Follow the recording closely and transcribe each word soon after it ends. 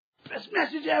best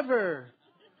message ever.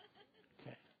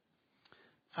 Okay.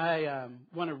 I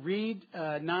want to read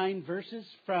 9 verses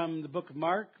from the book of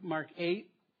Mark, Mark 8.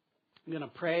 I'm going to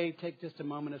pray, take just a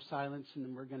moment of silence, and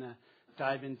then we're going to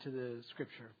dive into the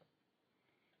scripture.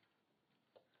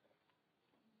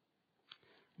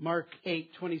 Mark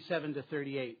 8:27 to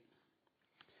 38.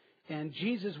 And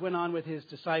Jesus went on with his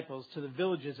disciples to the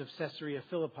villages of Caesarea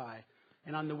Philippi.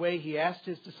 And on the way he asked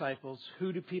his disciples,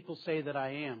 "Who do people say that I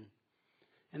am?"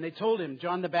 And they told him,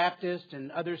 "John the Baptist,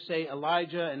 and others say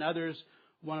Elijah, and others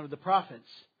one of the prophets."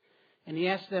 And he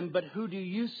asked them, "But who do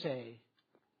you say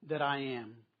that I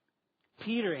am?"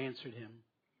 Peter answered him,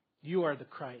 "You are the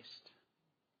Christ."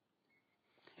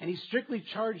 And he strictly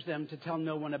charged them to tell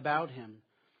no one about him.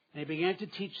 And he began to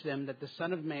teach them that the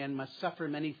Son of Man must suffer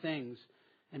many things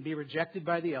and be rejected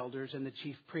by the elders and the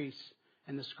chief priests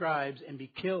and the scribes and be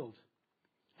killed,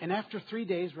 and after 3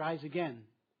 days rise again.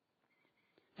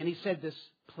 And he said this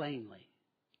plainly.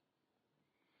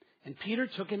 And Peter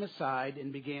took him aside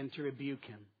and began to rebuke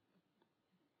him.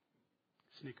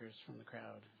 Snickers from the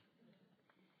crowd.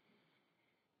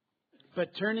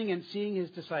 But turning and seeing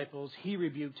his disciples, he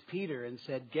rebuked Peter and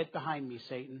said, "Get behind me,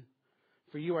 Satan,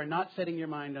 for you are not setting your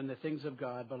mind on the things of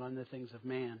God, but on the things of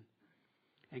man."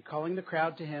 And calling the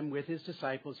crowd to him with his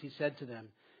disciples, he said to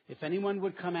them, "If anyone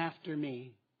would come after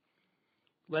me,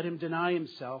 let him deny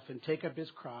himself and take up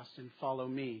his cross and follow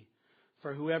me.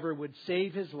 For whoever would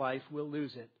save his life will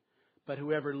lose it, but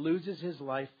whoever loses his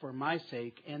life for my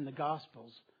sake and the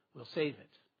gospel's will save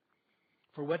it.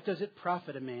 For what does it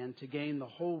profit a man to gain the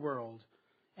whole world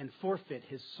and forfeit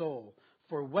his soul?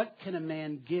 For what can a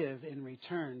man give in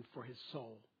return for his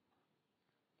soul?"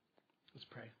 Let's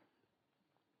pray.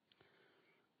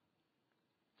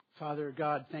 Father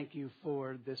God, thank you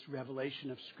for this revelation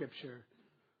of Scripture.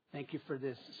 Thank you for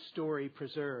this story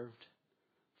preserved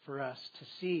for us to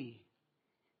see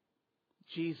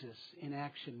Jesus in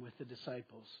action with the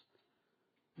disciples.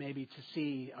 Maybe to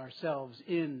see ourselves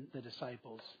in the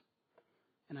disciples.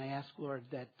 And I ask, Lord,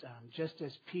 that just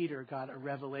as Peter got a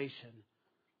revelation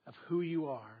of who you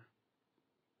are,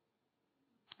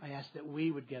 I ask that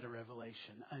we would get a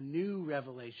revelation, a new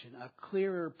revelation, a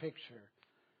clearer picture,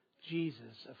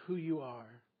 Jesus, of who you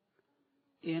are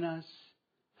in us,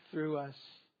 through us,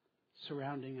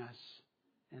 surrounding us,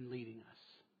 and leading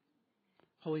us.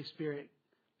 Holy Spirit,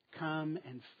 come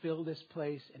and fill this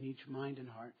place and each mind and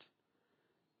heart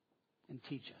and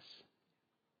teach us.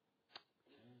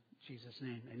 In Jesus'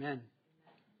 name, amen.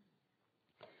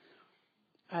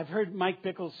 I've heard Mike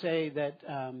Bickle say that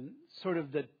sort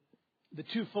of the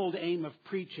twofold aim of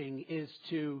preaching is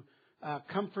to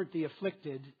comfort the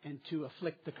afflicted and to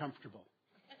afflict the comfortable.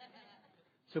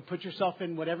 So put yourself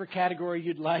in whatever category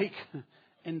you'd like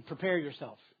and prepare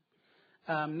yourself.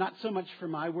 Not so much for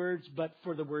my words, but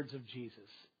for the words of Jesus.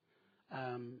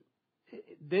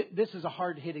 This is a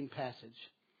hard-hitting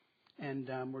passage,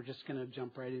 and we're just going to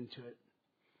jump right into it.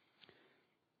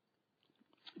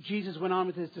 Jesus went on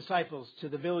with his disciples to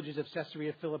the villages of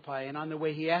Caesarea Philippi, and on the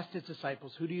way he asked his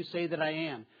disciples, "Who do you say that I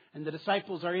am?" And the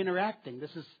disciples are interacting.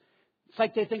 It's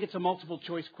like they think it's a multiple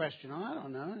choice question. "Oh, I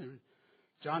don't know.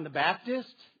 John the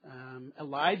Baptist,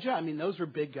 Elijah." I mean, those were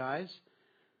big guys.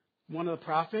 One of the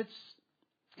prophets.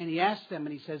 And he asked them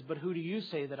and he says, "But who do you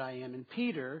say that I am?" And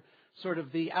Peter, sort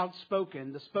of the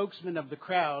outspoken, the spokesman of the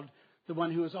crowd, the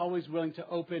one who is always willing to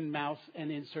open mouth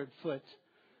and insert foot,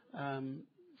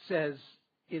 says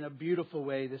in a beautiful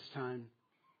way this time,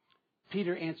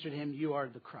 Peter answered him, "You are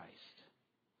the Christ."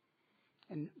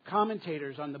 And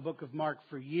commentators on the book of Mark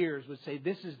for years would say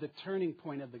this is the turning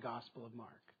point of the Gospel of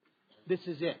Mark. This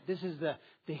is it. This is the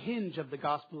hinge of the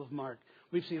Gospel of Mark.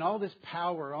 We've seen all this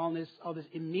power, all this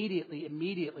immediately,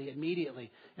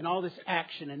 and all this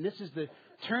action. And this is the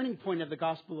turning point of the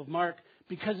Gospel of Mark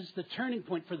because it's the turning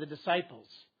point for the disciples.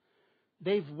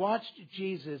 They've watched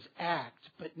Jesus act,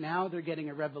 but now they're getting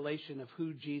a revelation of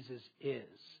who Jesus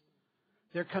is.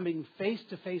 They're coming face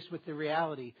to face with the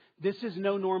reality. This is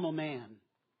no normal man.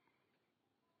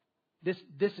 This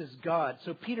is God.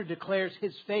 So Peter declares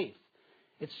his faith.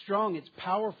 It's strong, it's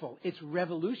powerful, it's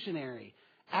revolutionary.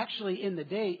 Actually, in the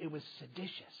day, it was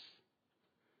seditious.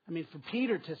 I mean, for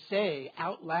Peter to say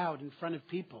out loud in front of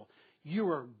people, "You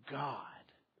are God."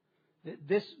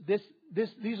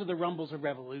 These are the rumbles of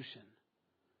revolution.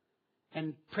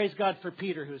 And praise God for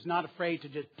Peter, who's not afraid to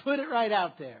just put it right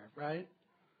out there, right?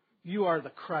 You are the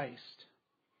Christ.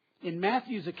 In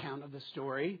Matthew's account of the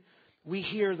story, we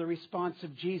hear the response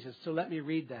of Jesus. So let me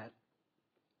read that.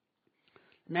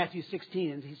 Matthew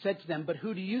 16, and he said to them, "But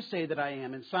who do you say that I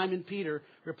am?" And Simon Peter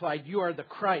replied, "You are the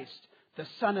Christ, the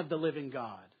Son of the living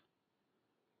God."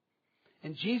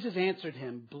 And Jesus answered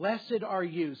him, "Blessed are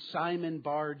you, Simon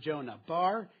Bar Jonah."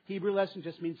 Bar, Hebrew lesson,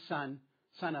 just means son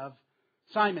of.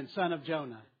 Simon, son of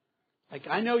Jonah. Like,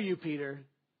 I know you, Peter.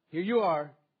 Here you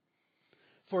are.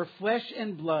 For flesh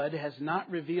and blood has not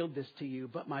revealed this to you,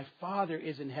 but my Father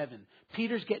is in heaven.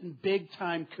 Peter's getting big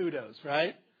time kudos,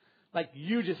 right? Like,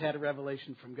 you just had a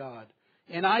revelation from God.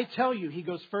 And I tell you, he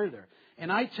goes further.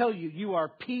 And I tell you, you are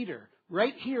Peter.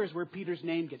 Right here is where Peter's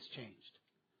name gets changed.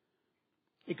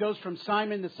 It goes from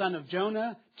Simon, the son of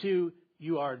Jonah, to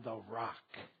you are the rock.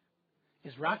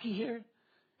 Is Rocky here?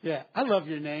 Yeah, I love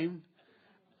your name.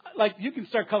 Like, you can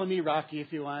start calling me Rocky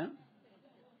if you want.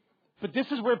 But this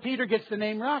is where Peter gets the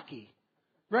name Rocky.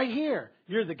 Right here.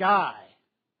 You're the guy.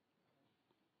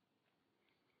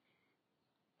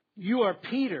 You are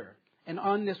Peter. And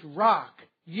on this rock,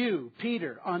 you,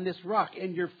 Peter, on this rock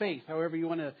and your faith, however you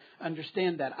want to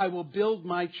understand that, I will build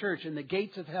my church and the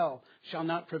gates of hell shall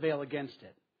not prevail against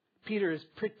it. Peter is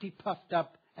pretty puffed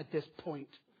up at this point.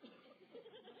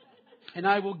 And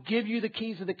I will give you the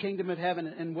keys of the kingdom of heaven,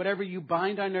 and whatever you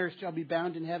bind on earth shall be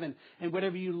bound in heaven, and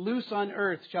whatever you loose on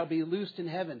earth shall be loosed in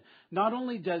heaven. Not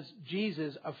only does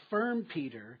Jesus affirm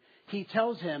Peter, he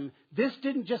tells him, this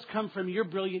didn't just come from your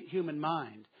brilliant human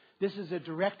mind. This is a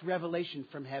direct revelation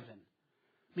from heaven.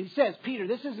 I mean, he says, Peter,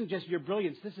 this isn't just your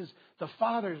brilliance. This is the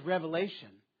Father's revelation.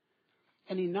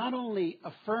 And he not only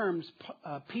affirms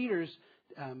Peter's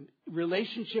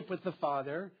relationship with the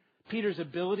Father, Peter's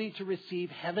ability to receive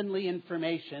heavenly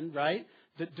information, right?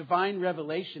 The divine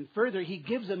revelation. Further, he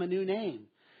gives him a new name.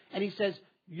 And he says,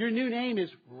 your new name is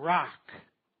Rock.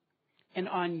 And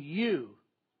on you,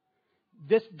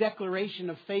 this declaration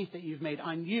of faith that you've made,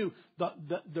 on you,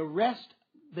 the rest,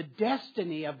 the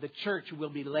destiny of the church will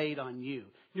be laid on you.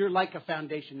 You're like a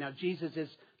foundation. Now, Jesus is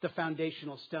the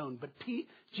foundational stone. But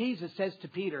Jesus says to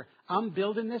Peter, I'm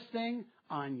building this thing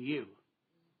on you.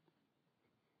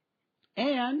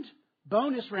 And,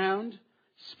 bonus round,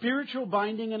 spiritual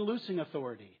binding and loosing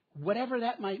authority. Whatever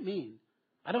that might mean.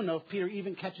 I don't know if Peter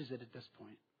even catches it at this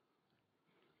point.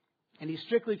 And he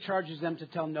strictly charges them to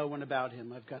tell no one about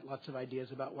him. I've got lots of ideas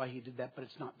about why he did that, but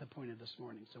it's not the point of this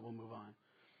morning, so we'll move on.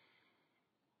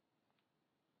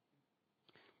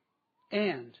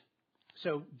 And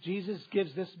so Jesus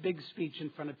gives this big speech in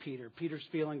front of Peter. Peter's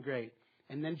feeling great.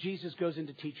 And then Jesus goes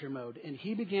into teacher mode. And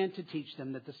he began to teach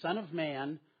them that the Son of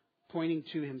Man, pointing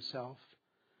to himself,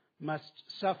 must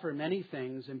suffer many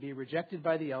things and be rejected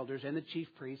by the elders and the chief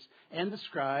priests and the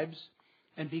scribes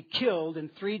and be killed in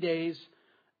 3 days,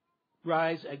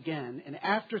 rise again. And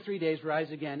after 3 days,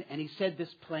 rise again. And he said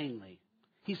this plainly.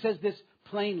 He says this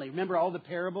plainly. Remember all the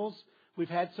parables we've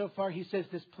had so far? He says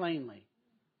this plainly.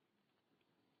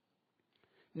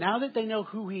 Now that they know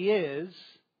who he is,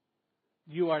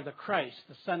 you are the Christ,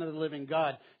 the Son of the living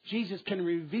God, Jesus can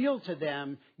reveal to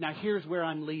them, now here's where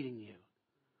I'm leading you.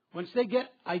 Once they get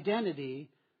identity,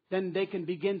 then they can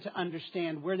begin to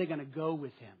understand where they're going to go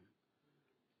with him.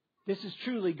 This is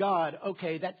truly God.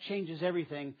 Okay, that changes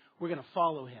everything. We're going to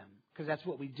follow him because that's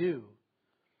what we do.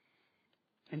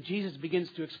 And Jesus begins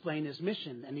to explain his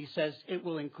mission. And he says it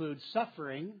will include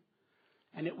suffering,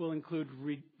 and it will include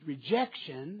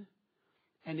rejection,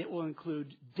 and it will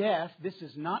include death. This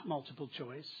is not multiple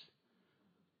choice.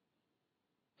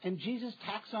 And Jesus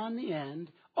tacks on the end.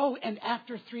 Oh, and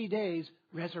after 3 days,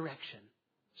 resurrection.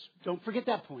 Don't forget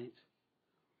that point.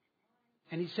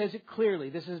 And he says it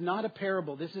clearly. This is not a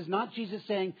parable. This is not Jesus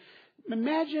saying,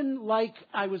 imagine like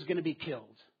I was going to be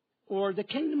killed. Or the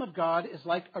kingdom of God is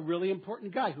like a really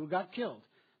important guy who got killed.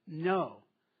 No.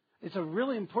 It's a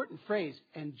really important phrase.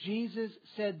 And Jesus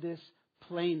said this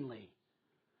plainly.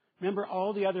 Remember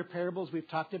all the other parables we've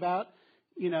talked about?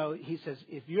 You know, he says,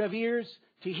 if you have ears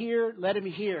to hear, let him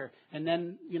hear. And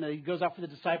then, you know, he goes out for the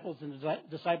disciples, and the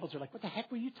disciples are like, what the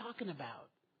heck were you talking about?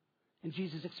 And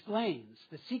Jesus explains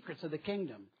the secrets of the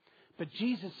kingdom. But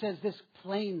Jesus says this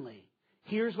plainly.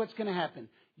 Here's what's going to happen.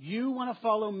 You want to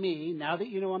follow me, now that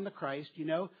you know I'm the Christ, you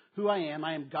know who I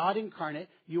am God incarnate.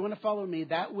 You want to follow me,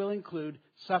 that will include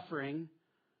suffering,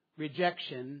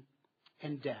 rejection,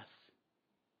 and death.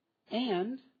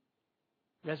 And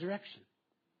resurrection.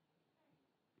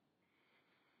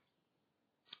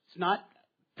 It's not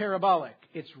parabolic.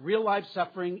 It's real life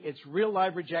suffering. It's real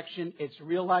life rejection. It's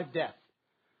real life death.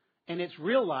 And it's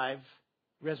real life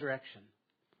resurrection.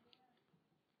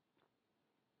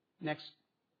 Next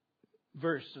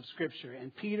verse of Scripture.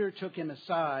 And Peter took him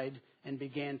aside and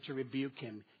began to rebuke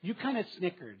him. You kind of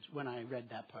snickered when I read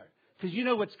that part. Because you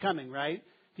know what's coming, right?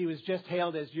 He was just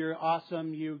hailed as you're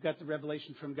awesome. You got the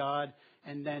revelation from God.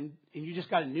 And you just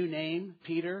got a new name,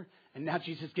 Peter. And now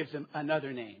Jesus gives him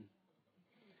another name.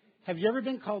 Have you ever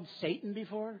been called Satan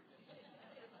before?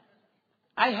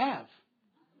 I have.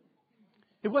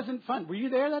 It wasn't fun. Were you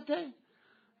there that day?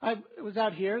 I was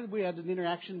out here. We had an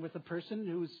interaction with a person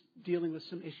who was dealing with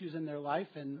some issues in their life,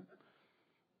 and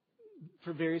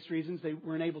for various reasons, they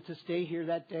weren't able to stay here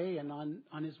that day. And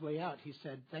on his way out, he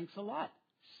said, "Thanks a lot,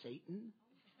 Satan."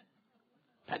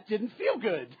 That didn't feel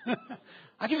good.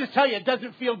 I can just tell you, it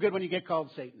doesn't feel good when you get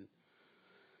called Satan.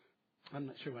 I'm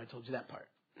not sure why I told you that part.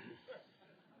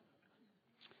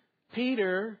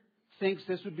 Peter thinks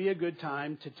this would be a good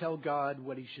time to tell God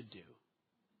what he should do.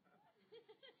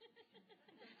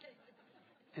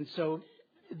 And so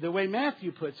the way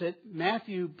Matthew puts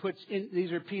in,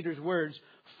 these are Peter's words,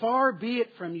 "Far be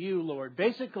it from you, Lord."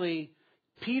 Basically,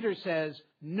 Peter says,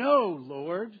 "No,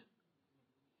 Lord.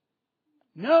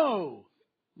 No,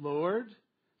 Lord."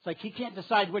 It's like he can't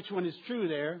decide which one is true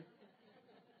there.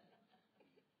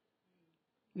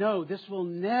 No, this will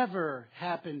never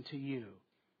happen to you.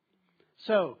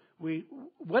 So,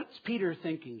 what's Peter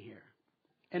thinking here?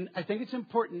 And I think it's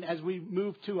important as we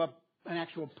move to an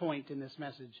actual point in this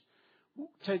message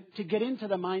to get into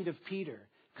the mind of Peter.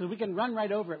 Because we can run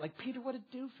right over it like, Peter, what a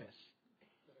doofus.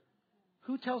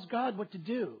 Who tells God what to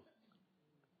do?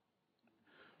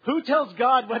 Who tells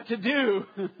God what to do?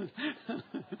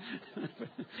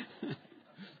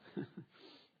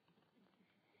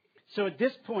 So at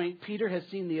this point, Peter has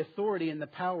seen the authority and the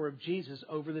power of Jesus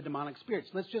over the demonic spirits.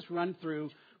 Let's just run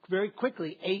through very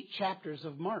quickly 8 chapters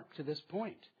of Mark to this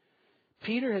point.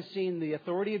 Peter has seen the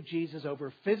authority of Jesus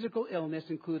over physical illness,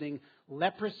 including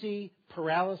leprosy,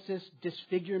 paralysis,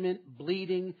 disfigurement,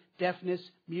 bleeding, deafness,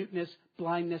 muteness,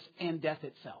 blindness, and death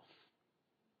itself.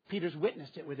 Peter's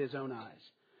witnessed it with his own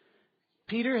eyes.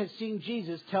 Peter has seen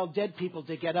Jesus tell dead people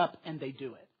to get up, and they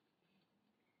do it.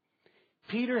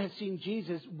 Peter has seen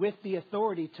Jesus with the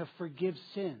authority to forgive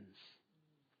sins.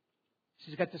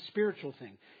 He's got the spiritual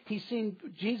thing. He's seen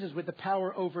Jesus with the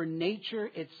power over nature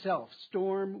itself.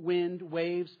 Storm, wind,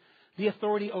 waves. The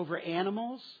authority over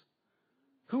animals.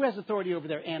 Who has authority over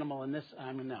their animal in this?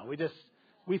 I mean, no.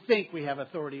 We think we have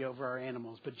authority over our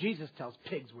animals. But Jesus tells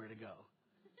pigs where to go.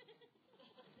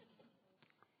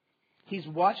 He's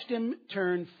watched him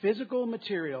turn physical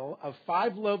material of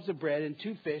 5 loaves of bread and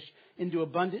 2 fish into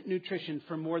abundant nutrition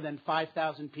for more than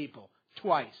 5,000 people.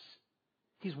 Twice.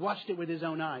 He's watched it with his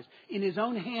own eyes. In his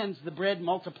own hands, the bread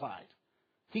multiplied.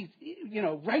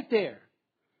 Right there.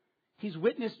 He's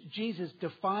witnessed Jesus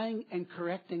defying and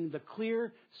correcting the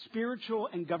clear spiritual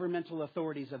and governmental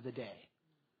authorities of the day,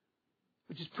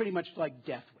 which is pretty much like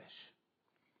death wish.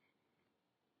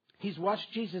 He's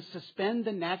watched Jesus suspend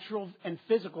the natural and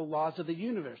physical laws of the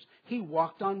universe. He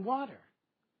walked on water.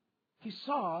 He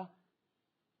saw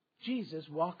Jesus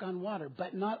walk on water.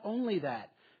 But not only that,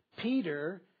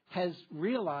 Peter has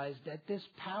realized that this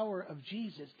power of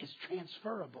Jesus is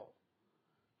transferable.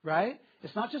 Right?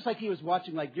 It's not just like he was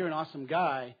watching like, you're an awesome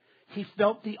guy. He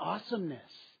felt the awesomeness.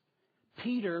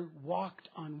 Peter walked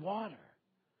on water.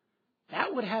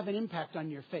 That would have an impact on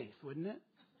your faith, wouldn't it?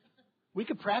 We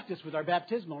could practice with our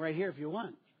baptismal right here if you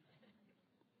want.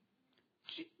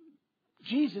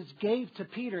 Jesus gave to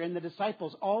Peter and the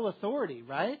disciples all authority,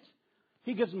 right?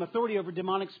 He gives them authority over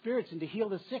demonic spirits and to heal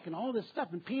the sick and all this stuff.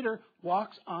 And Peter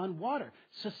walks on water,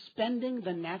 suspending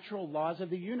the natural laws of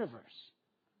the universe.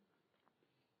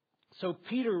 So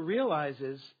Peter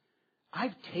realizes,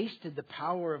 I've tasted the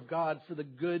power of God for the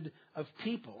good of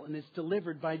people, and it's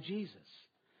delivered by Jesus.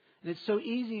 And it's so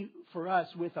easy for us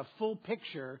with a full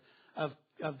picture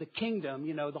of the kingdom,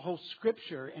 the whole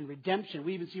scripture and redemption.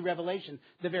 We even see Revelation,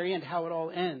 the very end, how it all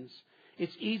ends.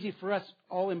 It's easy for us,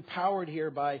 all empowered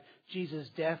here by Jesus'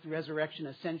 death, resurrection,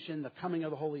 ascension, the coming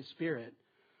of the Holy Spirit,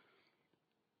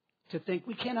 to think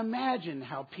we can't imagine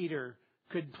how Peter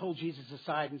could pull Jesus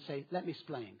aside and say, let me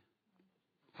explain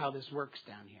how this works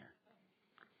down here.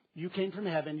 You came from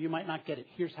heaven, you might not get it.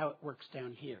 Here's how it works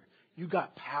down here. You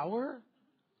got power,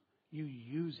 you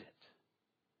use it.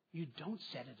 You don't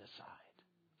set it aside.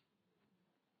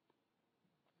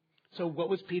 So what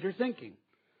was Peter thinking?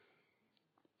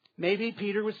 Maybe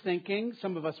Peter was thinking,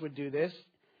 some of us would do this,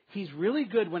 he's really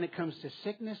good when it comes to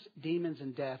sickness, demons,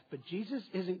 and death, but Jesus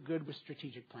isn't good with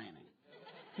strategic planning.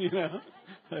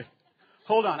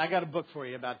 Hold on, I got a book for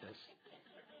you about this.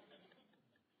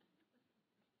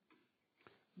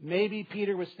 Maybe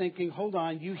Peter was thinking, hold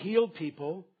on, you healed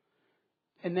people,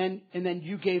 and then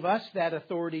you gave us that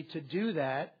authority to do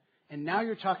that, and now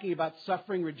you're talking about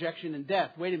suffering, rejection, and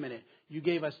death. Wait a minute. You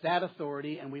gave us that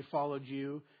authority, and we followed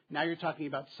you. Now you're talking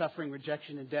about suffering,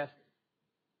 rejection, and death.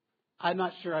 I'm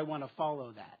not sure I want to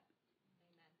follow that.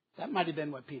 That might have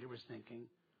been what Peter was thinking.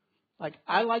 Like,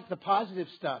 I like the positive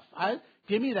stuff.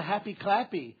 Give me the happy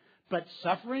clappy. But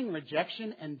suffering,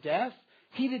 rejection, and death,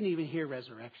 He didn't even hear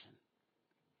resurrection.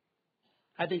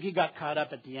 I think he got caught up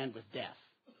at the end with death.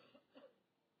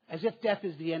 As if death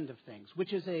is the end of things,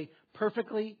 which is a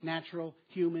perfectly natural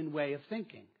human way of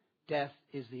thinking. Death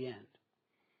is the end.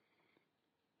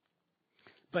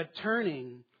 But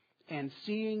turning and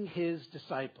seeing his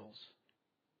disciples,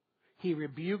 he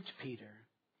rebuked Peter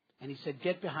and he said,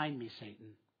 "Get behind me,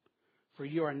 Satan, for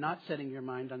you are not setting your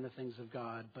mind on the things of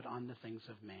God, but on the things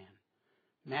of man."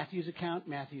 Matthew's account,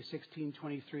 Matthew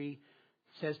 16:23,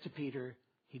 says to Peter,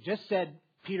 he just said,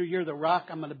 "Peter, you're the rock.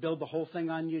 I'm going to build the whole thing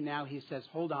on you." Now he says,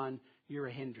 "Hold on, you're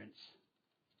a hindrance.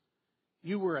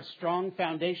 You were a strong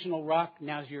foundational rock.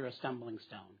 Now you're a stumbling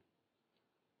stone."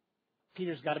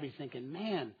 Peter's got to be thinking,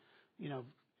 man,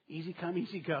 easy come,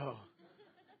 easy go.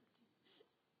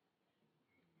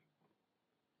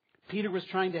 Peter was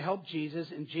trying to help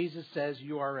Jesus, and Jesus says,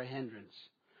 "You are a hindrance."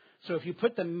 So if you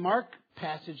put the Mark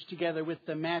passage together with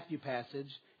the Matthew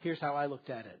passage, here's how I looked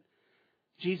at it.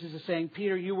 Jesus is saying,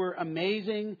 "Peter, you were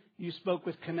amazing. You spoke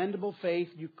with commendable faith.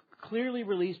 You clearly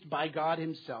released by God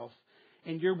himself.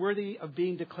 And you're worthy of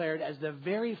being declared as the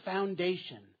very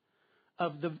foundation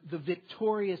of the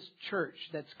victorious church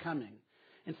that's coming.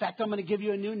 In fact, I'm going to give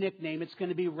you a new nickname. It's going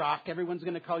to be Rock. Everyone's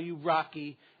going to call you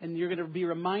Rocky. And you're going to be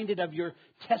reminded of your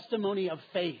testimony of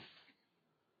faith.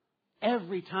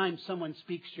 Every time someone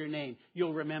speaks your name,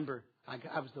 you'll remember,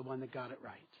 I was the one that got it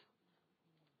right.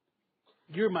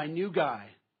 You're my new guy."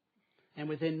 And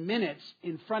within minutes,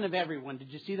 in front of everyone,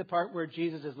 did you see the part where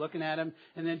Jesus is looking at him?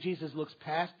 And then Jesus looks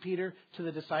past Peter to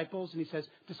the disciples and he says,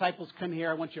 "Disciples, come here.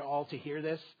 I want you all to hear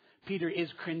this." Peter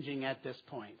is cringing at this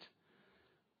point.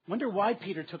 Wonder why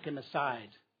Peter took him aside.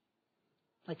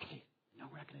 Like, "Hey, no,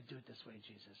 we're not going to do it this way,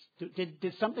 Jesus."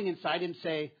 Did something inside him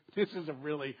say, "This is a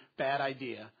really bad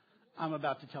idea. I'm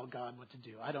about to tell God what to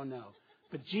do"? I don't know.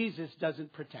 But Jesus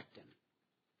doesn't protect him.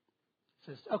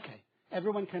 He says, "Okay,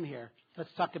 everyone come here.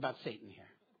 Let's talk about Satan here."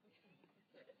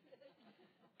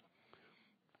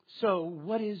 So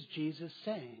what is Jesus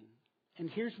saying? And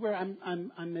here's where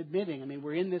I'm admitting,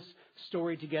 we're in this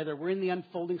story together. We're in the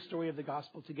unfolding story of the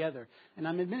gospel together. And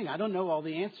I'm admitting, I don't know all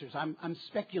the answers. I'm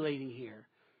speculating here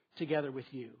together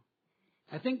with you.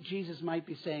 I think Jesus might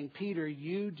be saying, "Peter,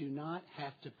 you do not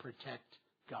have to protect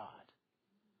God.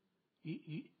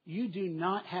 You do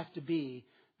not have to be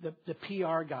the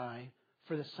PR guy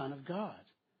for the Son of God.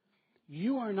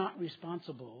 You are not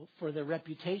responsible for the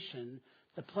reputation,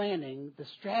 the planning, the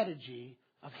strategy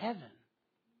of heaven."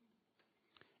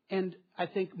 And I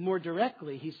think more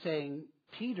directly, he's saying,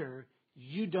 "Peter,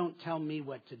 you don't tell me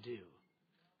what to do.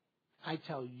 I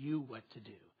tell you what to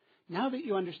do." Now that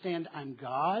you understand I'm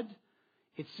God,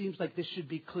 it seems like this should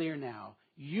be clear now.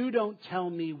 You don't tell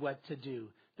me what to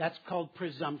do. That's called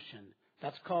presumption.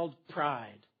 That's called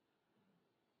pride.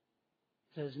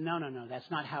 He says, no, that's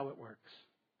not how it works.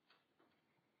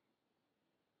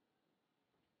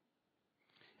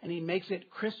 And he makes it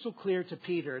crystal clear to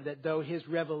Peter that though his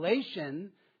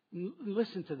revelation,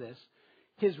 listen to this,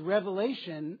 his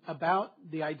revelation about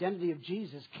the identity of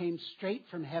Jesus came straight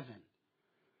from heaven.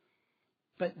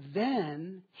 But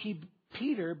then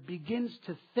Peter begins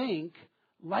to think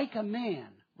like a man,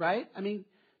 right?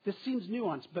 This seems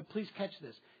nuanced, but please catch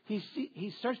this.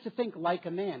 He starts to think like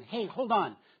a man. Hey, hold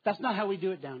on. That's not how we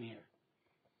do it down here.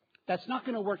 That's not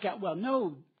going to work out well.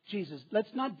 No, Jesus,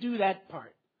 let's not do that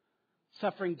part.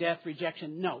 Suffering, death,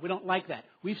 rejection. No, we don't like that.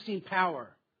 We've seen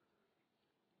power.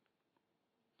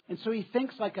 And so he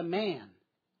thinks like a man.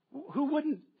 Who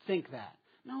wouldn't think that?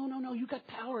 No, you got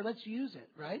power. Let's use it,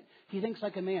 right? He thinks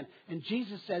like a man. And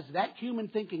Jesus says that human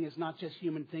thinking is not just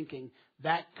human thinking.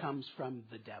 That comes from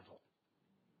the devil.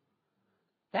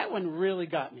 That one really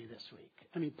got me this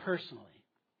week. Personally.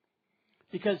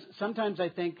 Because sometimes I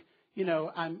think,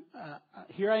 I'm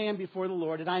here I am before the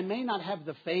Lord, and I may not have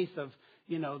the faith of,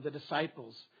 the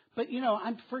disciples. But,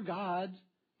 I'm for God.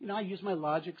 I use my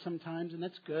logic sometimes, and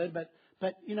that's good. But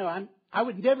I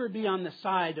would never be on the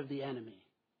side of the enemy.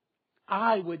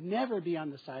 I would never be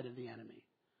on the side of the enemy.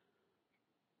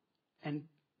 And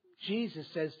Jesus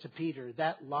says to Peter,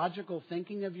 that logical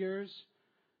thinking of yours,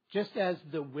 just as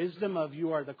the wisdom of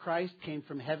you are the Christ came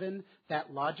from heaven,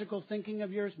 that logical thinking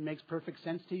of yours makes perfect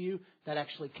sense to you. That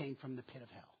actually came from the pit of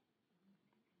hell.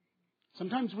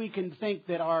 Sometimes we can think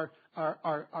that our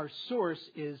source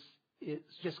is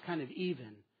just kind of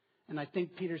even. And I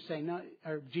think Peter's saying, no,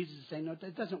 or Jesus is saying, no,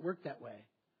 it doesn't work that way.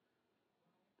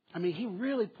 He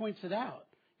really points it out.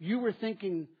 You were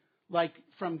thinking like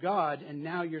from God, and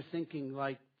now you're thinking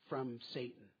like from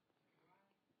Satan.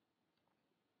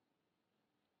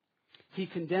 He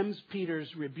condemns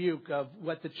Peter's rebuke of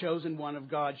what the chosen one of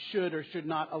God should or should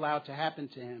not allow to happen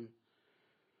to him.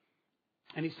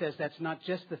 And he says that's not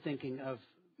just the thinking of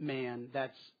man,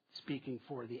 that's speaking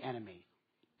for the enemy.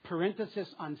 Parenthesis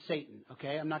on Satan,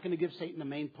 okay? I'm not going to give Satan a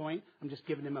main point. I'm just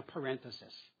giving him a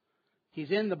parenthesis.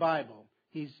 He's in the Bible.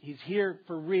 He's here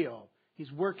for real.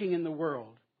 He's working in the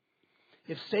world.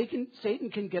 If Satan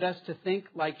can get us to think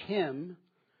like him,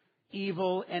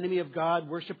 evil, enemy of God,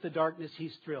 worship the darkness,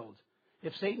 he's thrilled.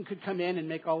 If Satan could come in and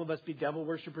make all of us be devil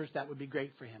worshippers, that would be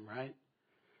great for him, right?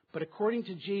 But according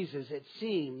to Jesus, it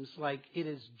seems like it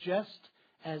is just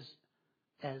as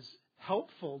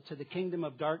helpful to the kingdom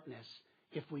of darkness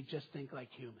if we just think like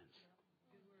humans.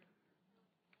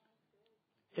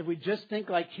 If we just think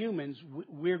like humans,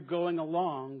 we're going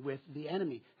along with the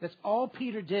enemy. That's all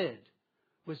Peter did,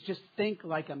 was just think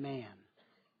like a man.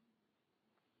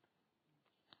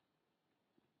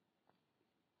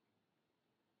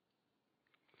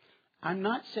 I'm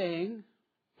not saying,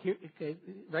 here, okay,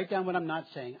 write down what I'm not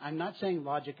saying. I'm not saying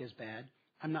logic is bad.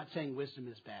 I'm not saying wisdom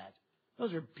is bad.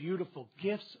 Those are beautiful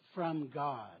gifts from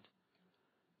God.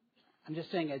 I'm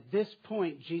just saying at this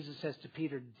point, Jesus says to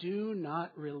Peter, do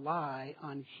not rely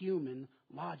on human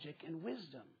logic and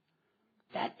wisdom.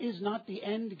 That is not the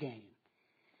end game.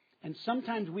 And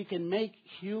sometimes we can make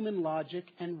human logic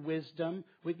and wisdom,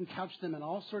 we can couch them in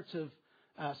all sorts of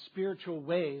spiritual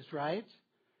ways, right?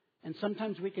 And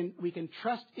sometimes we can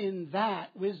trust in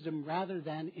that wisdom rather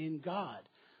than in God.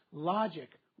 Logic,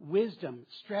 wisdom,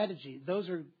 strategy, those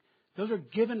are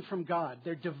given from God.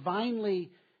 There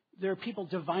are people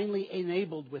divinely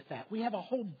enabled with that. We have a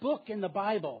whole book in the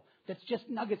Bible that's just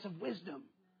nuggets of wisdom.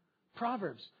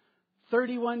 Proverbs,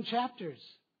 31 chapters.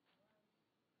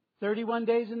 31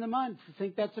 days in the month. You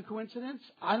think that's a coincidence?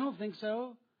 I don't think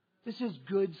so. This is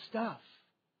good stuff.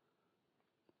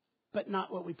 But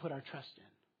not what we put our trust in.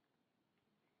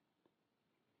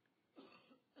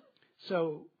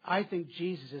 So I think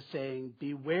Jesus is saying,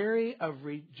 be wary of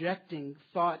rejecting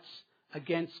thoughts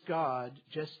against God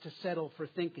just to settle for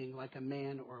thinking like a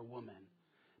man or a woman.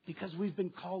 Because we've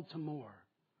been called to more.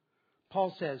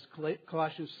 Paul says,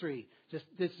 Colossians 3, this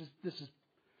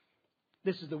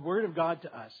is the word of God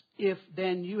to us. If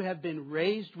then you have been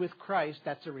raised with Christ,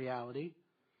 that's a reality.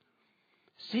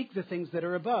 Seek the things that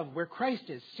are above, where Christ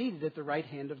is, seated at the right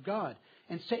hand of God.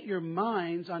 And set your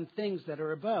minds on things that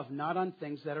are above, not on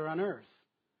things that are on earth.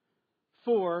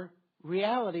 For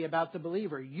reality about the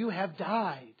believer, you have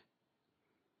died.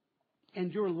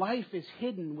 And your life is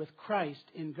hidden with Christ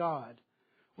in God.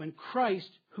 When Christ,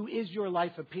 who is your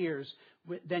life, appears,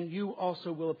 then you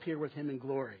also will appear with him in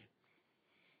glory.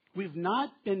 We've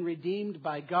not been redeemed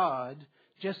by God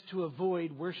just to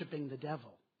avoid worshiping the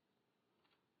devil.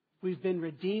 We've been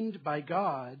redeemed by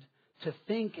God to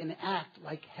think and act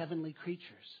like heavenly creatures.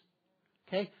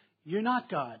 Okay? You're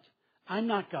not God. I'm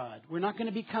not God. We're not going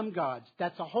to become gods.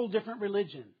 That's a whole different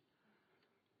religion.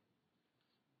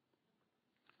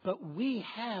 But we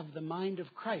have the mind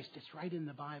of Christ. It's right in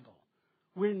the Bible.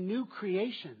 We're new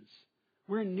creations.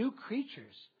 We're new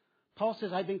creatures. Paul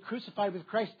says, I've been crucified with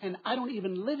Christ and I don't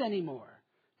even live anymore.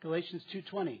 Galatians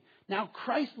 2:20. Now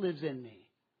Christ lives in me.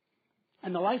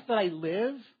 And the life that I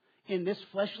live in this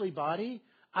fleshly body,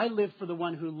 I live for the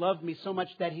one who loved me so much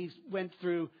that he went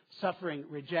through suffering,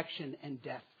 rejection, and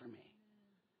death for me.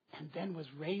 And then was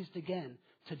raised again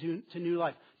to new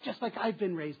life. Just like I've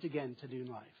been raised again to new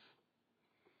life.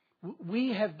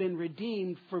 We have been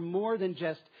redeemed for more than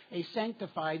just a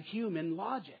sanctified human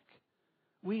logic.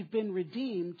 We've been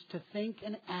redeemed to think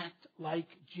and act like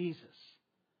Jesus.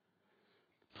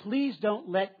 Please don't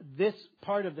let this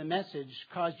part of the message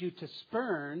cause you to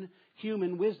spurn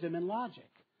human wisdom and logic.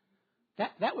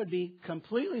 That would be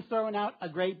completely throwing out a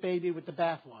great baby with the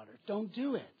bathwater. Don't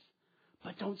do it.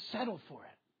 But don't settle for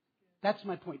it. That's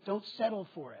my point. Don't settle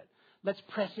for it. Let's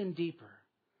press in deeper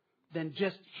than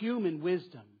just human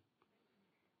wisdom.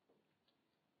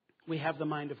 We have the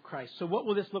mind of Christ. So what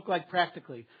will this look like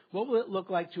practically? What will it look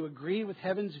like to agree with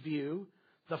heaven's view,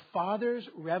 the Father's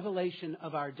revelation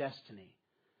of our destiny?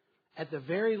 At the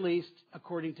very least,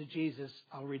 according to Jesus,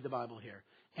 I'll read the Bible here.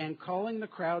 And calling the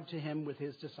crowd to him with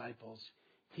his disciples,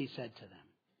 he said to them.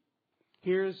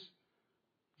 Here's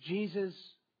Jesus'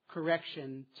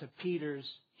 correction to Peter's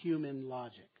human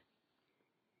logic.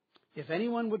 If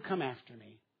anyone would come after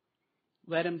me,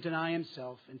 let him deny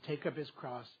himself and take up his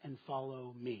cross and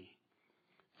follow me.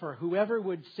 For whoever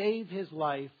would save his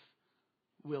life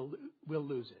will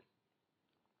lose it.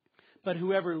 But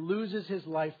whoever loses his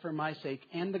life for my sake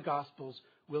and the gospel's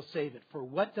will save it. For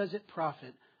what does it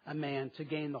profit a man to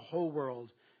gain the whole world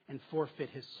and forfeit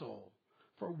his soul?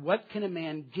 For what can a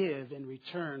man give in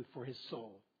return for his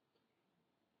soul?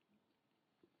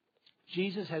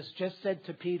 Jesus has just said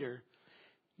to Peter,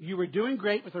 You were doing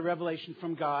great with a revelation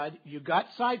from God. You got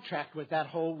sidetracked with that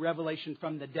whole revelation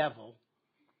from the devil.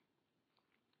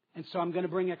 And so I'm going to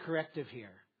bring a corrective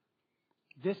here.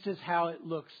 This is how it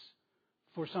looks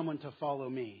for someone to follow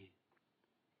me.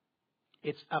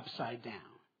 It's upside down.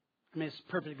 I mean, it's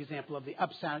a perfect example of the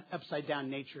upside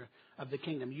down nature of the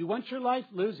kingdom. You want your life?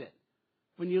 Lose it.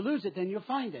 When you lose it, then you'll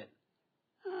find it.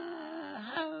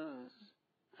 I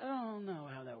don't know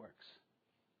how that works.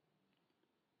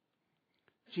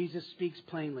 Jesus speaks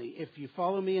plainly. If you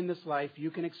follow me in this life,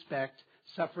 you can expect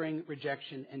suffering,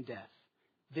 rejection, and death.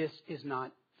 This is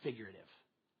not figurative.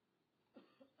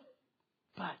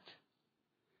 But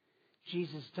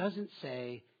Jesus doesn't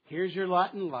say, here's your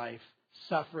lot in life,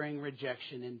 suffering,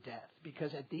 rejection, and death.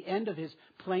 Because at the end of his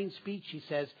plain speech, he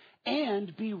says,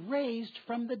 and be raised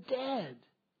from the dead.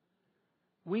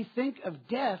 We think of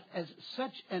death as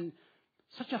such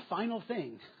a final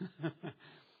thing.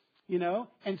 You know,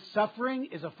 and suffering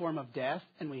is a form of death,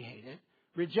 and we hate it.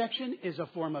 Rejection is a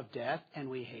form of death, and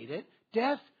we hate it.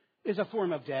 Death is a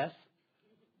form of death,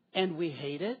 and we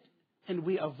hate it, and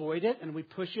we avoid it, and we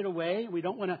push it away. We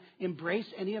don't want to embrace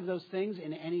any of those things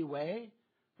in any way,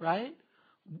 right?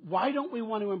 Why don't we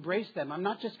want to embrace them? I'm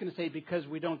not just going to say because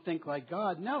we don't think like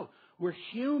God. No, we're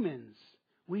humans.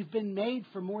 We've been made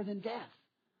for more than death.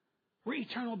 We're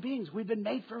eternal beings. We've been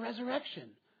made for resurrection.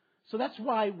 So that's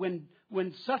why when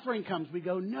suffering comes, we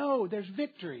go, no, there's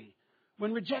victory.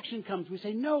 When rejection comes, we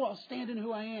say, no, I'll stand in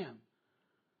who I am.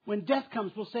 When death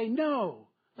comes, we'll say, no,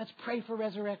 let's pray for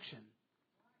resurrection.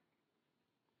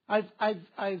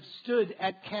 I've stood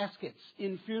at caskets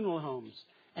in funeral homes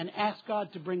and asked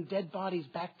God to bring dead bodies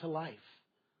back to life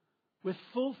with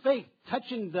full faith,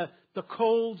 touching the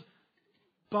cold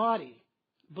body,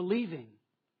 believing.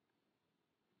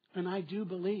 And I do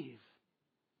believe.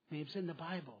 I mean, it's in the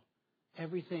Bible.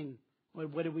 Everything,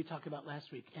 what did we talk about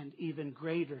last week? And even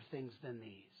greater things than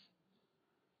these.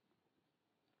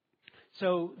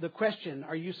 So the question,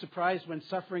 are you surprised when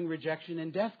suffering, rejection,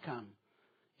 and death come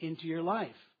into your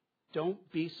life? Don't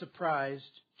be surprised.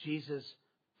 Jesus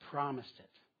promised it.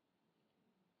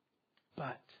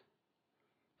 But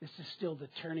this is still the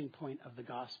turning point of the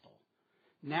gospel.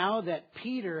 Now that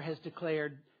Peter has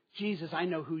declared, Jesus, I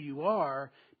know who you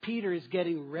are, Peter is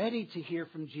getting ready to hear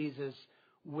from Jesus,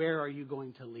 where are you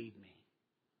going to lead me?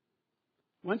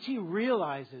 Once he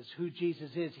realizes who Jesus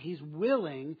is, he's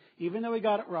willing, even though he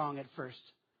got it wrong at first,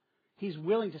 he's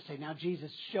willing to say, now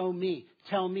Jesus, show me,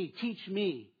 tell me, teach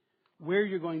me where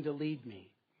you're going to lead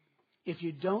me. If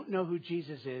you don't know who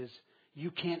Jesus is, you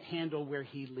can't handle where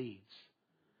he leads.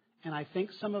 And I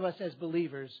think some of us as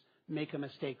believers make a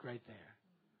mistake right there.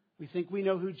 We think we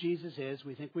know who Jesus is.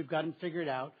 We think we've got him figured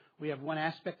out. We have one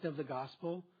aspect of the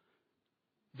gospel,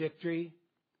 victory,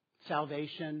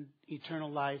 salvation,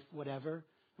 eternal life, whatever.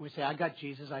 And we say, I got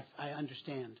Jesus, I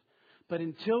understand. But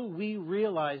until we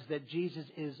realize that Jesus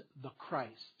is the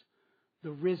Christ,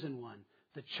 the risen one,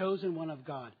 the chosen one of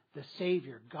God, the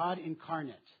Savior, God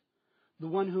incarnate, the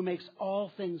one who makes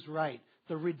all things right,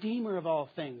 the Redeemer of all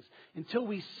things, until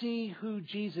we see who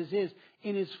Jesus is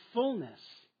in his fullness,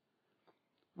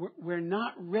 we're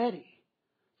not ready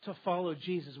to follow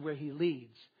Jesus where he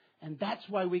leads. And that's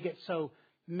why we get so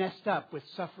messed up with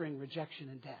suffering, rejection,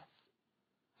 and death.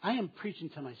 I am preaching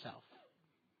to myself.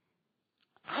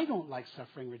 I don't like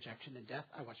suffering, rejection, and death.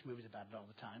 I watch movies about it all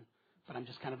the time, but I'm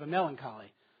just kind of a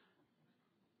melancholy.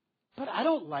 But I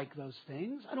don't like those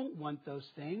things. I don't want those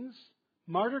things.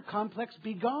 Martyr complex,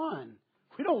 be gone.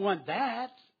 We don't want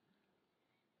that.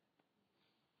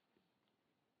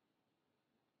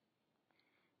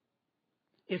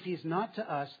 If he's not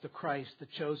to us the Christ, the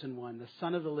chosen one, the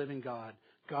Son of the living God,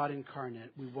 God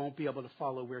incarnate, we won't be able to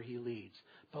follow where he leads.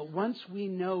 But once we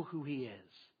know who he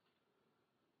is,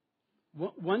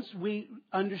 once we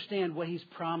understand what he's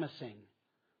promising,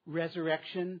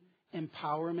 resurrection,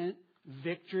 empowerment,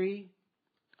 victory,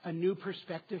 a new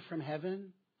perspective from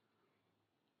heaven,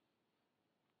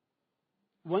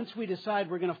 once we decide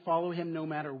we're going to follow him no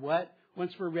matter what,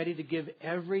 once we're ready to give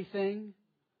everything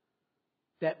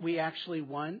that we actually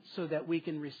want so that we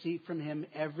can receive from him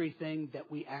everything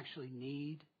that we actually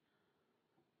need,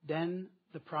 then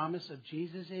the promise of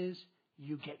Jesus is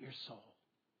you get your soul.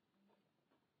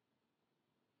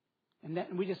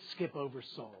 And we just skip over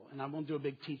soul. And I won't do a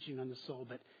big teaching on the soul,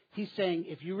 but he's saying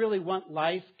if you really want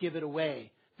life, give it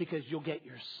away because you'll get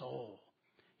your soul.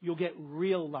 You'll get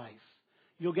real life.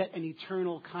 You'll get an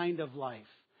eternal kind of life.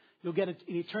 You'll get an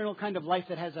eternal kind of life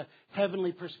that has a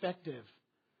heavenly perspective.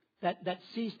 That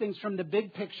sees things from the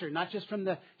big picture, not just from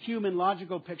the human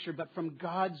logical picture, but from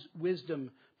God's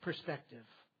wisdom perspective.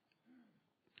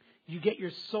 You get your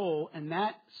soul, and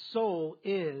that soul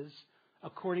is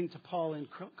according to Paul in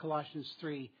Colossians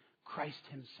 3, Christ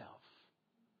himself.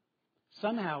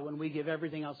 Somehow, when we give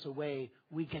everything else away,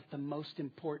 we get the most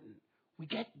important. We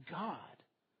get God.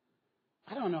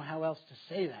 I don't know how else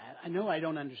to say that. I know I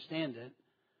don't understand it,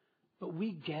 but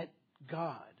we get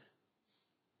God.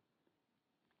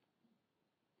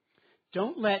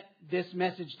 Don't let this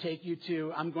message take you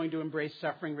to, I'm going to embrace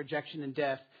suffering, rejection, and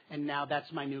death, and now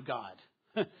that's my new God.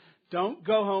 Don't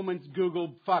go home and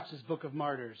Google Fox's Book of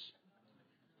Martyrs.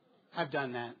 I've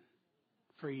done that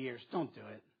for years. Don't do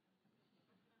it.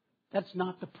 That's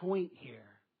not the point here.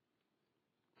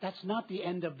 That's not the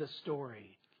end of the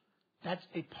story. That's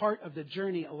a part of the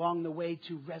journey along the way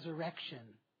to resurrection.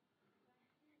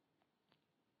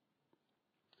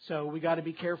 So we got to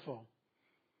be careful.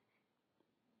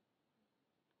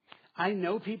 I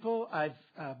know people, I've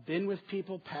been with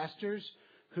people, pastors,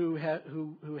 who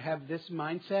have this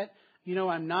mindset. You know,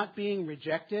 I'm not being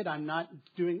rejected. I'm not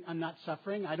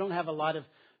suffering. I don't have a lot of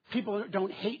people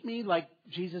don't hate me like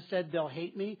Jesus said they'll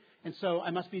hate me. And so I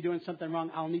must be doing something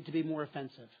wrong. I'll need to be more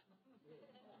offensive.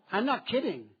 I'm not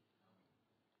kidding.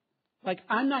 Like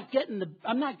I'm not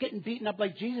getting beaten up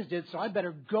like Jesus did, so I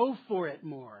better go for it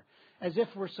more. As if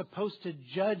we're supposed to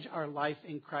judge our life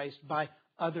in Christ by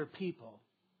other people.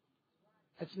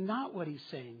 That's not what he's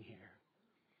saying here.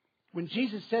 When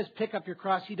Jesus says pick up your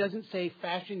cross, he doesn't say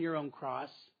fashion your own cross.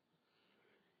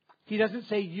 He doesn't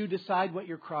say you decide what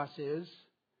your cross is.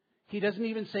 He doesn't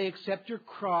even say accept your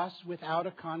cross without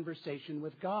a conversation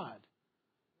with God.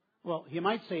 Well, he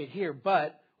might say it here,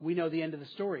 but we know the end of the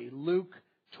story. Luke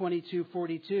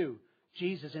 22:42,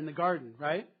 Jesus in the garden,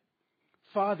 right?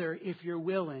 Father, if you're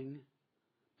willing,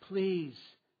 please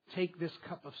take this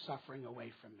cup of suffering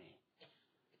away from me.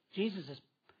 Jesus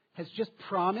has just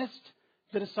promised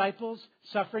the disciples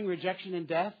suffering, rejection, and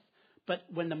death. But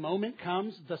when the moment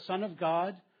comes, the Son of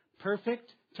God,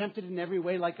 perfect, tempted in every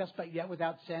way like us, but yet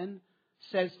without sin,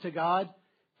 says to God,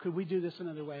 could we do this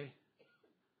another way?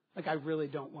 Like, I really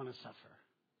don't want to suffer.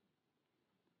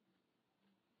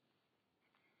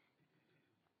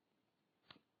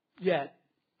 Yet,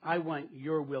 I want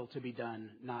your will to be done,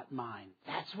 not mine.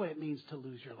 That's what it means to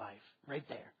lose your life, right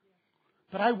there.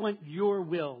 But I want your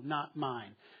will, not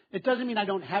mine. It doesn't mean I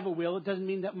don't have a will. It doesn't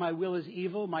mean that my will is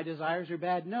evil, my desires are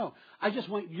bad. No, I just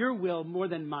want your will more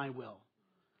than my will.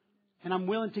 And I'm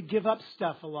willing to give up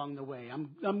stuff along the way.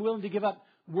 I'm willing to give up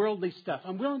worldly stuff.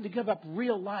 I'm willing to give up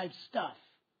real life stuff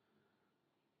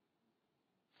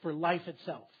for life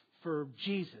itself, for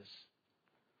Jesus.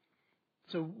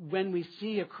 So when we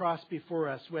see a cross before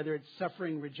us, whether it's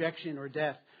suffering, rejection, or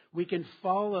death, we can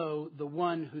follow the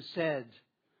one who said,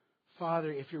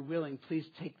 Father, if you're willing, please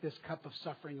take this cup of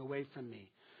suffering away from me.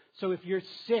 So if you're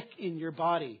sick in your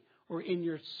body or in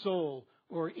your soul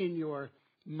or in your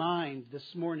mind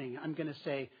this morning, I'm going to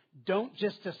say, don't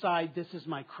just decide this is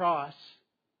my cross.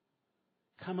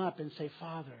 Come up and say,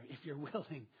 Father, if you're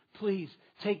willing, please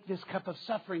take this cup of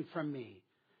suffering from me.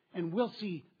 And we'll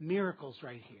see miracles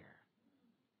right here.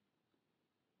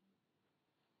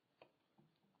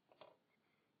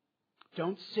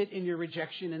 Don't sit in your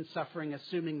rejection and suffering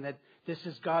assuming that this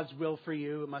is God's will for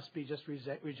you. It must be just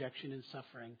rejection and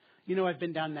suffering. You know, I've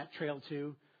been down that trail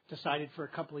too, decided for a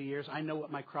couple of years. I know what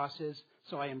my cross is,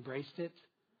 so I embraced it.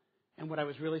 And what I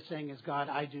was really saying is, God,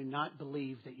 I do not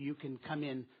believe that you can come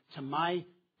in to my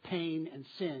pain and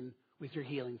sin with your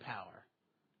healing power.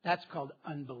 That's called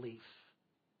unbelief.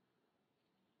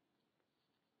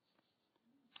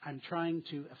 I'm trying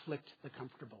to afflict the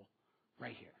comfortable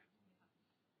right here.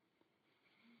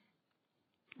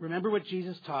 Remember what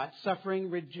Jesus taught, suffering,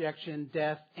 rejection,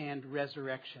 death, and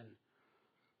resurrection.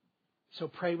 So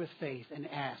pray with faith and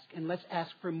ask. And let's ask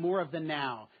for more of the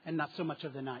now and not so much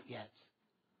of the not yet.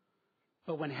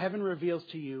 But when heaven reveals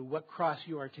to you what cross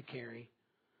you are to carry,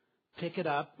 pick it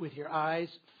up with your eyes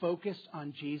focused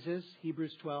on Jesus,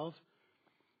 Hebrews 12.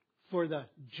 For the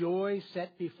joy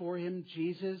set before him,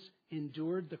 Jesus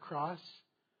endured the cross,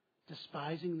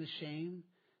 despising the shame,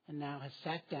 and now has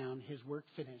sat down, his work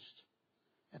finished,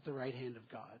 at the right hand of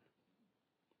God.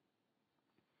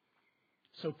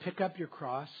 So pick up your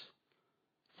cross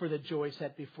for the joy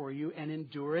set before you and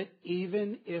endure it,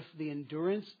 even if the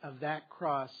endurance of that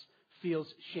cross feels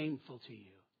shameful to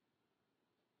you.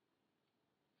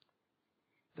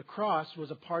 The cross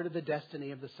was a part of the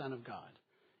destiny of the Son of God.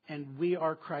 And we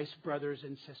are Christ's brothers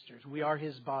and sisters. We are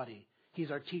his body.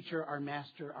 He's our teacher, our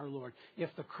master, our Lord. If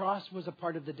the cross was a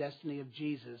part of the destiny of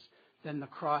Jesus, then the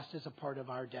cross is a part of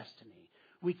our destiny.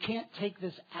 We can't take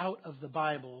this out of the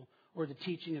Bible or the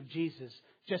teaching of Jesus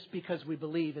just because we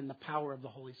believe in the power of the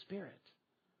Holy Spirit.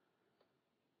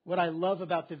 What I love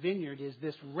about the Vineyard is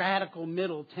this radical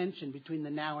middle tension between the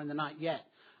now and the not yet.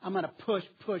 I'm going to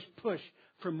push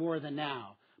for more than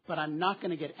now. But I'm not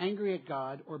going to get angry at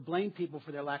God or blame people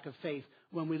for their lack of faith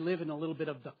when we live in a little bit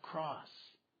of the cross.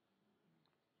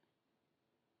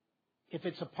 If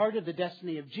it's a part of the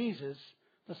destiny of Jesus,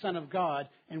 the Son of God,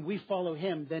 and we follow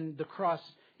Him, then the cross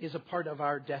is a part of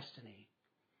our destiny.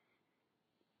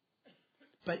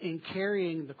 But in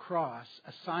carrying the cross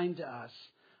assigned to us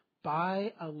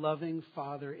by a loving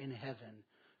Father in heaven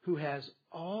who has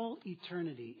all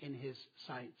eternity in His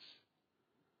sights,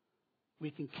 we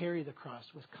can carry the cross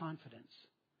with confidence,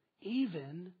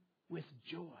 even with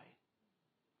joy.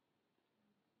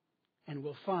 And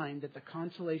we'll find that the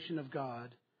consolation of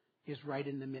God is right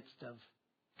in the midst of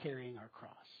carrying our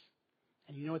cross.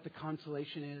 And you know what the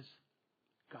consolation is?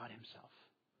 God Himself.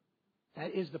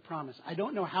 That is the promise. I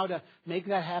don't know how to make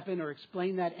that happen or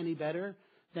explain that any better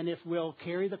than if we'll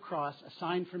carry the cross, a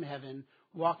sign from heaven,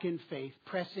 walk in faith,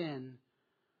 press in,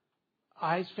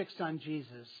 eyes fixed on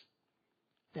Jesus,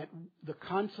 that the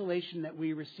consolation that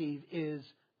we receive is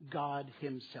God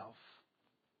Himself.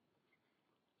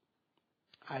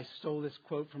 I stole this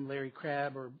quote from Larry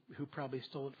Crabb, or who probably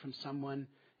stole it from someone,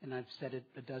 and I've said it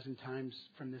a dozen times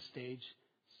from this stage,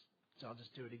 so I'll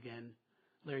just do it again.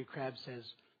 Larry Crabb says,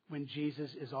 "When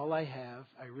Jesus is all I have,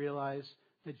 I realize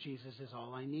that Jesus is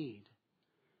all I need.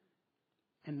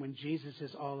 And when Jesus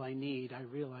is all I need, I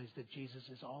realize that Jesus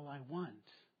is all I want."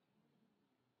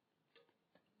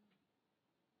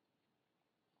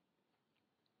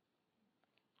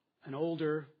 An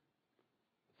older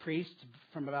priest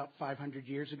from about 500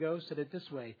 years ago said it this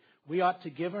way: "We ought to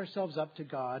give ourselves up to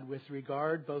God with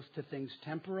regard both to things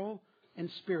temporal and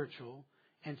spiritual,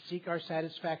 and seek our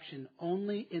satisfaction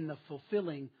only in the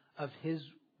fulfilling of His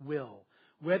will,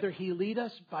 whether He lead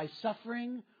us by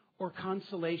suffering or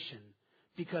consolation,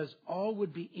 because all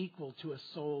would be equal to a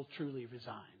soul truly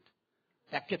resigned."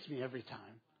 That gets me every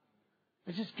time.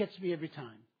 It just gets me every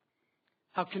time.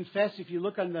 I'll confess, if you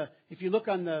look on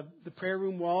the prayer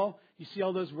room wall, you see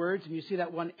all those words, and you see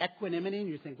that one equanimity, and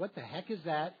you think, what the heck is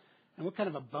that? And what kind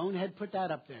of a bonehead put that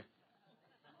up there?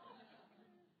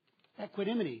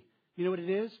 Equanimity. You know what it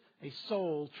is? A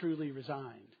soul truly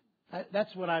resigned.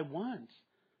 That's what I want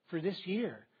for this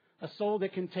year. A soul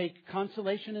that can take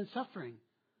consolation in suffering.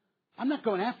 I'm not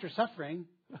going after suffering.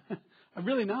 I'm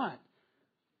really not.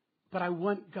 But I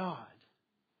want God.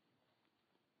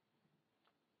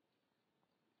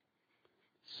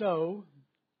 So,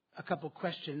 a couple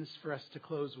questions for us to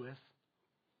close with.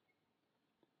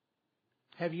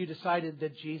 Have you decided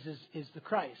that Jesus is the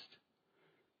Christ?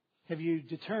 Have you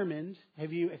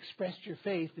expressed your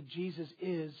faith that Jesus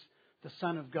is the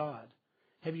Son of God?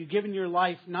 Have you given your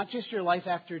life, not just your life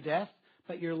after death,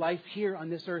 but your life here on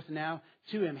this earth now,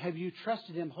 to Him? Have you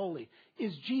trusted Him wholly?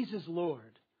 Is Jesus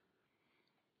Lord?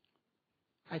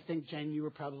 I think, Jen, you were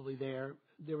probably there.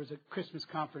 There was a Christmas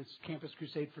conference, Campus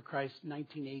Crusade for Christ,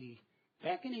 1980.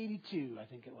 Back in 82, I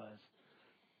think it was.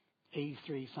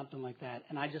 83, something like that.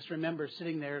 And I just remember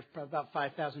sitting there, about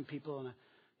 5,000 people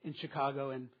in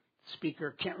Chicago, and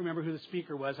speaker, can't remember who the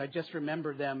speaker was. I just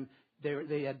remember them.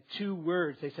 They had 2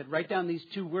 words. They said, write down these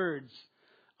 2 words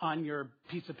on your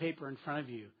piece of paper in front of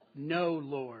you. No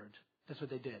Lord. That's what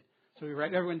they did. So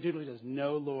everyone doodly does,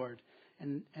 no Lord.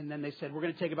 And then they said, we're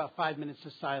going to take about 5 minutes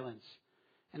of silence.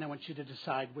 And I want you to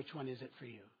decide which one is it for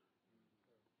you.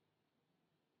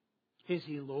 Is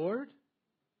He Lord?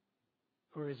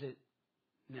 Or is it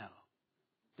no?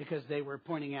 Because they were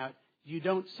pointing out, you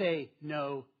don't say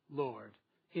no, Lord.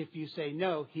 If you say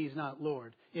no, He's not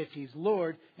Lord. If He's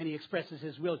Lord and He expresses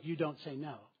His will, you don't say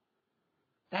no.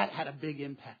 That had a big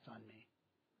impact on me.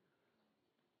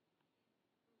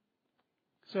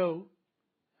 So,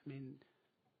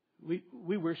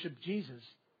 we worship Jesus.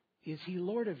 Is He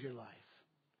Lord of your life?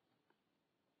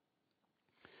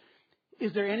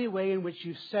 Is there any way in which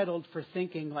you've settled for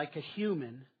thinking like a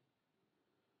human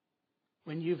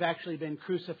when you've actually been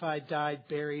crucified, died,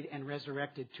 buried, and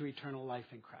resurrected to eternal life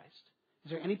in Christ? Is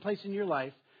there any place in your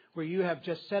life where you have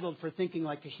just settled for thinking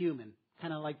like a human,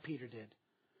 kind of like Peter did?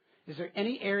 Is there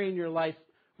any area in your life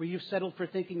where you've settled for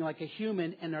thinking like a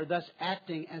human and are thus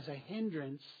acting as a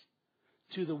hindrance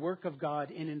to the work of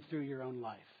God in and through your own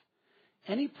life?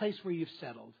 Any place where you've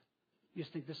settled, you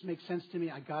just think, this makes sense to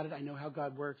me, I got it, I know how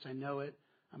God works, I know it,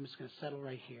 I'm just going to settle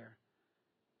right here.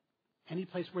 Any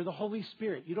place where the Holy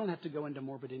Spirit, you don't have to go into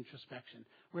morbid introspection,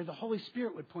 where the Holy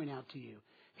Spirit would point out to you,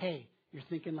 hey, you're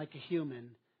thinking like a human,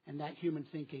 and that human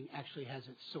thinking actually has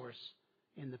its source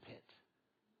in the pit.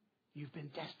 You've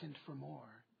been destined for more.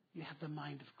 You have the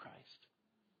mind of Christ.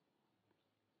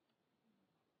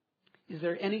 Is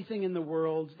there anything in the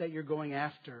world that you're going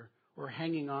after or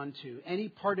hanging on to? Any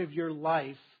part of your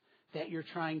life that you're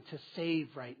trying to save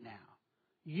right now?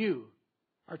 You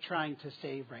are trying to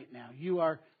save right now. You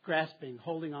are grasping,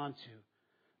 holding on to.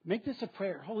 Make this a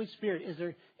prayer. Holy Spirit, is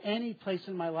there any place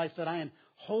in my life that I am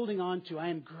holding on to? I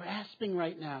am grasping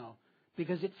right now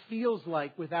because it feels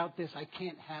like without this I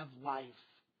can't have life.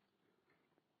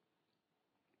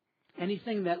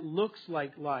 Anything that looks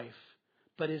like life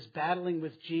but is battling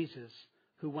with Jesus,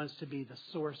 who wants to be the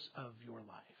source of your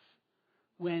life.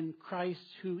 When Christ,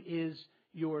 who is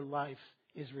your life,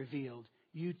 is revealed,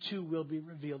 you too will be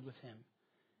revealed with Him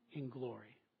in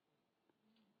glory.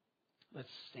 Let's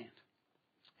stand.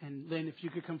 And Lynn, if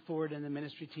you could come forward and the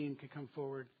ministry team could come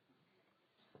forward.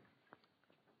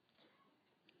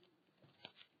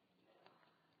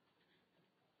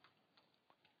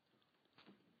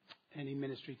 Any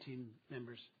ministry team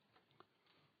members?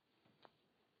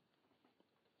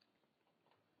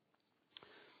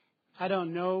 I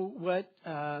don't know what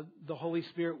the Holy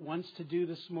Spirit wants to do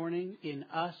this morning in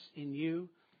us, in you.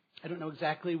 I don't know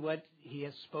exactly what He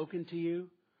has spoken to you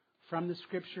from the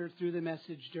Scripture through the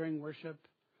message during worship.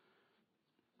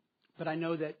 But I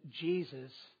know that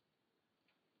Jesus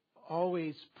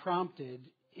always prompted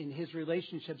in His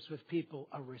relationships with people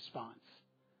a response.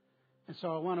 And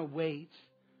so I want to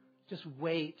just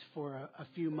wait for a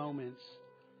few moments.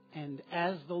 And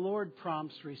as the Lord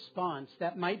prompts response,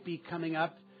 that might be coming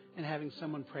up and having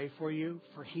someone pray for you,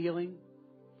 for healing,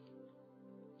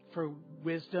 for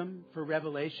wisdom, for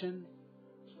revelation,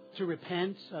 to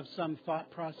repent of some thought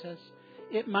process.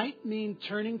 It might mean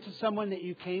turning to someone that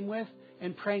you came with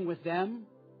and praying with them.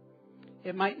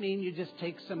 It might mean you just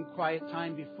take some quiet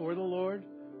time before the Lord,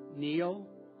 kneel.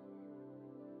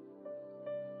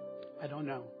 I don't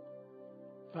know.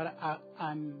 But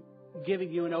I'm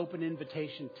giving you an open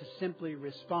invitation to simply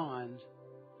respond.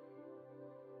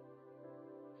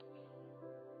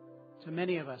 To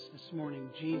many of us this morning,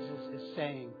 Jesus is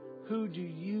saying, who do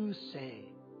you say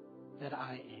that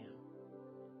I am?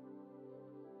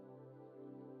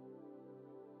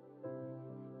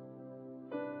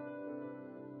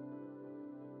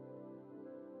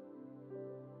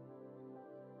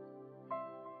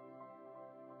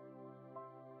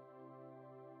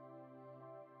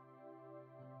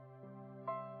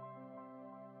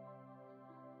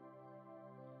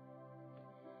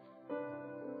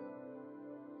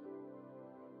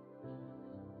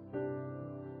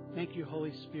 Thank you,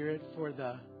 Holy Spirit, for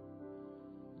the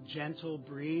gentle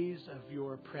breeze of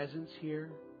your presence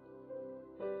here.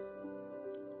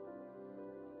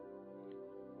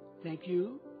 Thank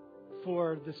you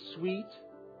for the sweet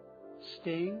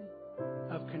sting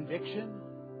of conviction.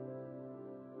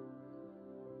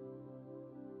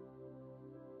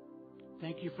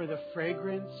 Thank you for the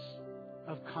fragrance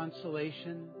of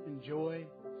consolation and joy.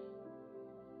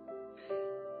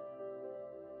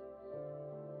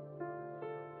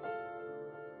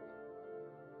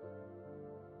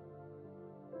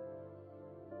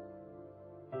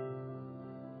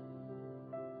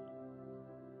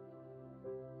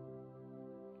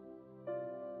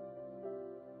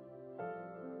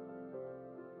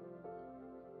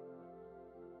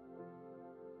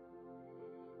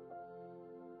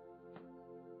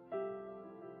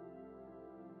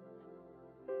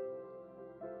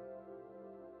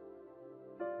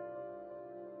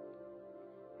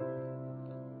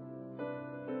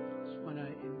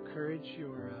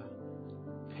 Your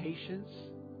patience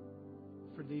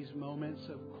for these moments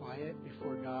of quiet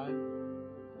before God.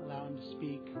 Allow Him to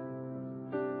speak.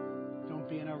 Don't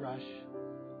be in a rush.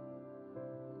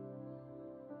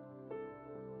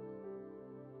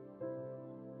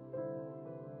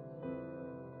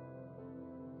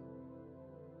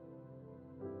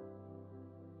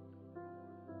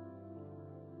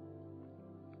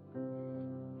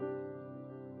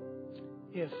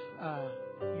 If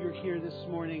you're here this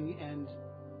morning and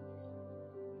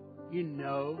you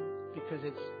know, because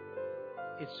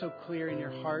it's so clear in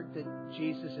your heart that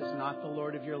Jesus is not the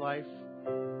Lord of your life,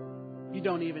 you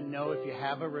don't even know if you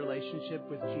have a relationship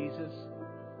with Jesus.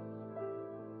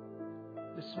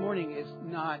 This morning is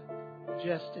not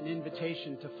just an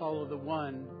invitation to follow the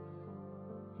one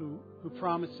who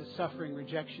promises suffering,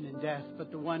 rejection, and death,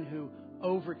 but the one who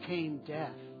overcame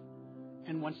death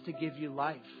and wants to give you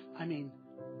life. I mean,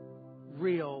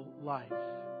 real life.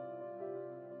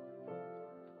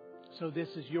 So this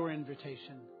is your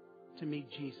invitation to meet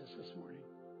Jesus this morning.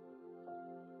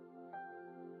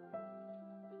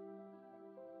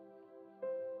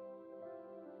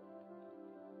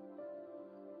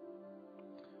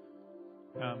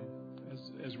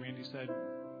 As Randy said,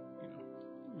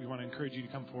 we want to encourage you to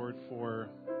come forward for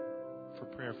for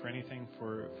prayer for anything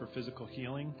for physical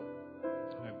healing.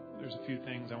 There's a few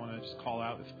things I want to just call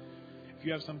out. If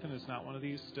you have something that's not one of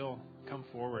these, still come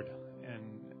forward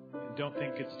and don't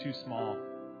think it's too small.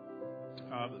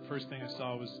 The first thing I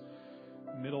saw was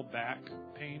middle back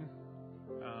pain,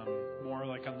 more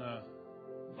like on the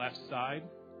left side.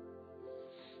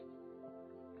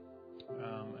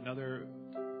 Another,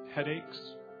 headaches.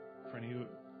 For any who's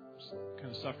kind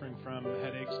of suffering from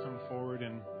headaches, come forward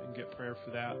and get prayer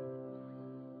for that.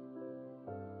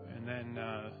 And then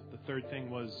the third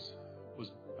thing was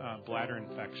bladder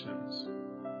infections.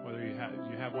 Whether you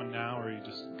have one now or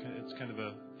it's kind of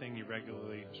a thing you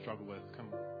regularly struggle with, come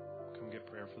get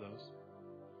prayer for those.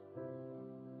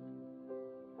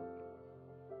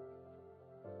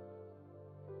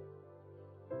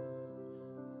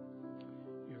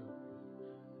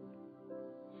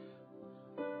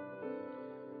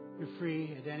 You're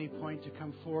free at any point to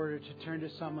come forward or to turn to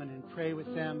someone and pray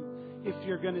with them. If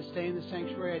you're going to stay in the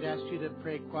sanctuary, I'd ask you to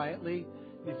pray quietly.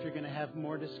 And if you're going to have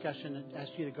more discussion, I'd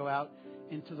ask you to go out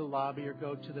into the lobby or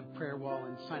go to the prayer wall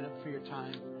and sign up for your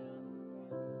time.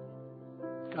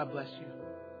 God bless you.